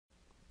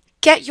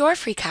Get your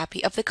free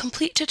copy of the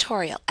complete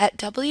tutorial at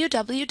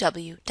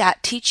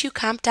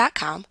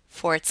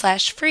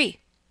www.teachucomp.com/free.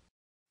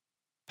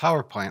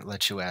 PowerPoint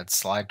lets you add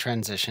slide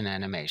transition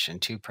animation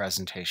to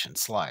presentation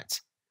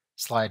slides.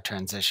 Slide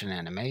transition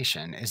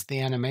animation is the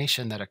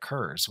animation that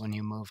occurs when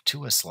you move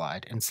to a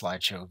slide in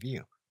slideshow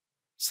view.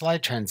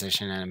 Slide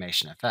transition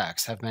animation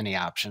effects have many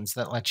options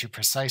that let you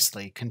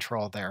precisely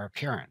control their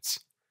appearance.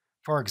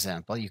 For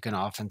example, you can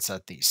often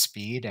set the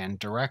speed and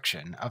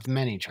direction of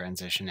many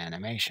transition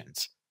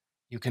animations.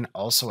 You can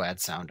also add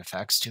sound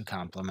effects to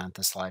complement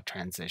the slide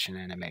transition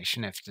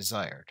animation if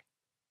desired.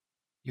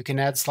 You can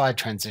add slide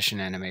transition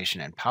animation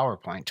in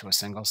PowerPoint to a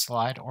single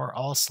slide or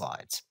all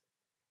slides.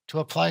 To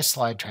apply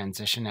slide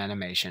transition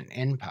animation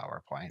in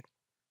PowerPoint,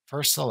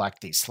 first select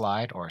the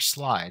slide or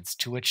slides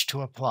to which to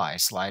apply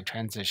slide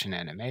transition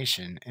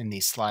animation in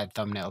the Slide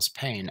Thumbnails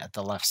pane at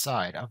the left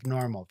side of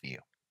Normal View.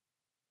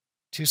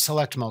 To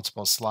select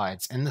multiple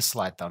slides in the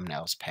Slide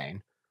Thumbnails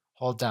pane,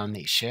 hold down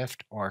the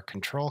Shift or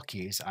Control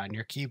keys on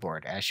your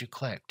keyboard as you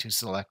click to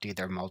select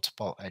either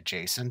multiple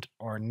adjacent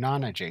or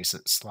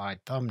non-adjacent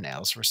slide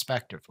thumbnails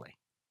respectively.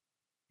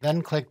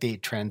 Then click the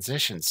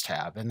Transitions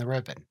tab in the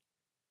ribbon.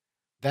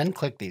 Then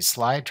click the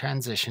Slide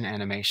Transition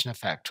Animation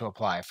effect to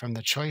apply from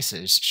the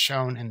choices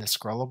shown in the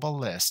scrollable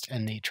list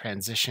in the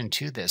Transition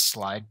to this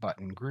slide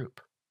button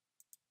group.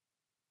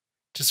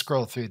 To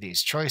scroll through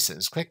these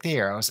choices, click the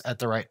arrows at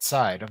the right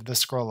side of the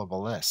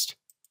scrollable list.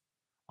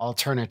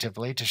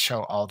 Alternatively, to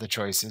show all the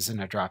choices in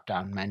a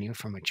drop-down menu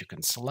from which you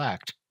can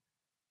select,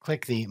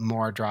 click the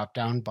More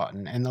drop-down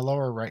button in the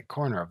lower right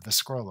corner of the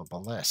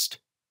scrollable list.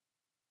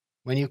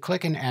 When you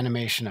click an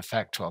animation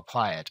effect to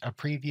apply it, a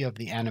preview of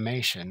the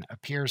animation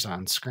appears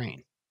on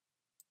screen.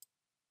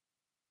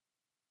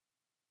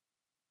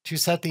 To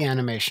set the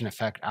animation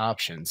effect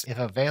options, if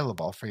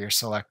available for your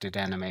selected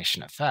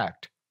animation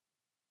effect,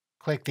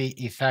 click the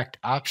Effect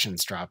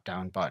Options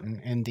drop-down button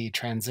in the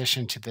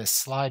Transition to this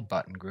slide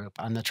button group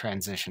on the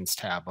Transitions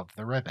tab of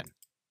the ribbon.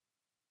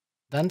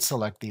 Then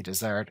select the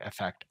desired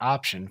effect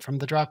option from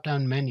the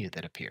drop-down menu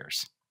that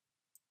appears.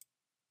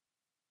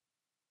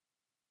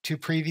 To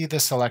preview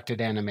the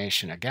selected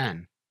animation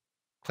again,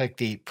 click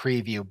the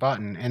Preview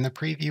button in the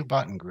Preview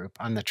button group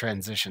on the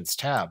Transitions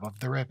tab of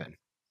the ribbon.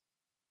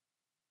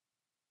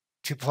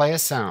 To play a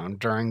sound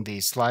during the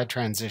slide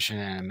transition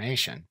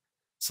animation,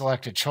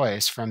 select a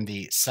choice from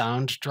the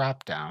Sound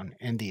drop-down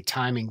in the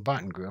Timing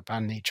button group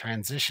on the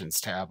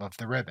Transitions tab of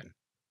the ribbon.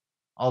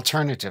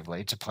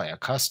 Alternatively, to play a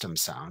custom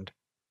sound,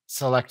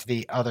 select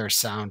the Other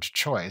Sound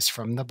choice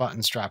from the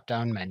button's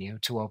drop-down menu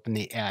to open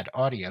the Add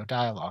Audio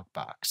dialog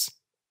box.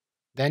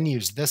 Then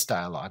use this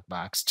dialog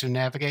box to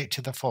navigate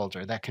to the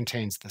folder that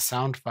contains the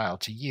sound file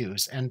to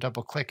use and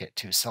double-click it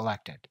to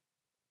select it.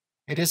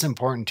 It is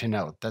important to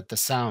note that the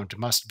sound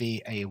must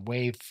be a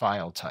WAV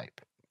file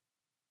type.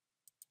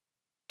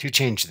 To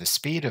change the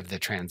speed of the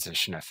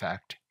transition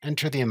effect,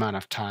 enter the amount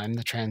of time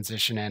the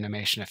transition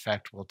animation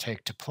effect will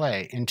take to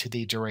play into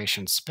the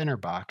duration spinner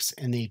box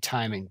in the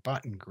Timing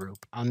button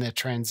group on the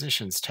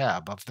Transitions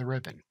tab of the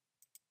ribbon.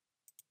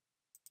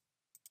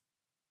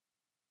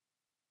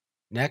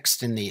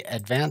 Next, in the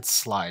Advanced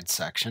Slides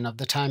section of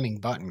the Timing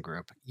button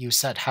group, you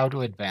set how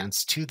to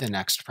advance to the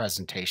next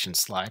presentation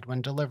slide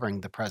when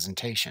delivering the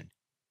presentation.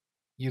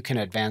 You can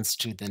advance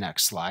to the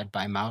next slide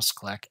by mouse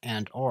click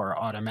and/or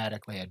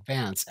automatically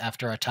advance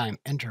after a time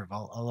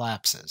interval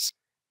elapses.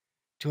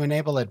 To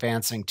enable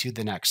advancing to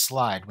the next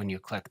slide when you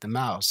click the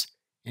mouse,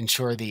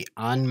 ensure the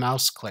On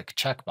Mouse Click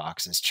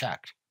checkbox is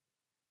checked.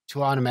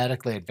 To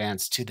automatically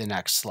advance to the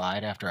next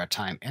slide after a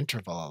time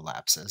interval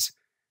elapses,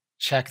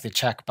 check the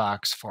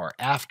checkbox for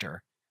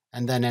After,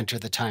 and then enter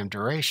the time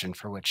duration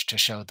for which to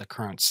show the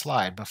current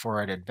slide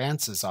before it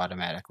advances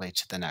automatically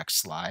to the next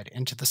slide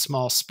into the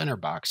small spinner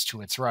box to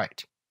its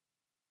right.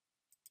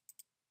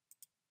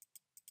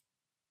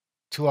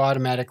 To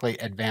automatically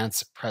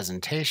advance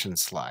presentation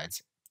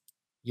slides,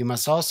 you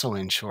must also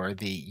ensure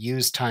the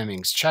Use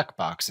Timings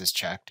checkbox is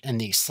checked in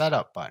the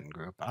Setup button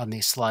group on the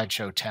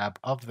Slideshow tab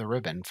of the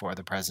ribbon for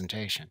the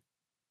presentation.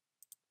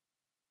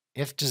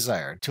 If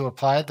desired, to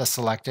apply the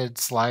selected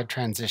slide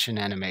transition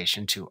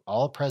animation to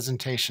all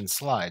presentation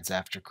slides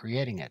after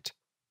creating it,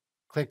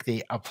 click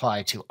the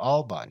Apply to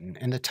All button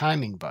in the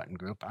Timing button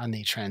group on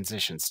the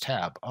Transitions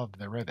tab of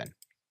the ribbon.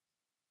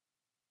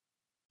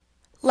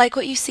 Like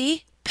what you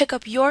see? Pick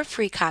up your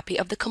free copy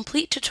of the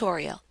complete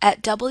tutorial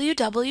at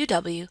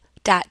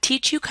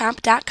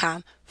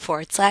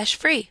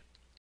www.teachucomp.com/free.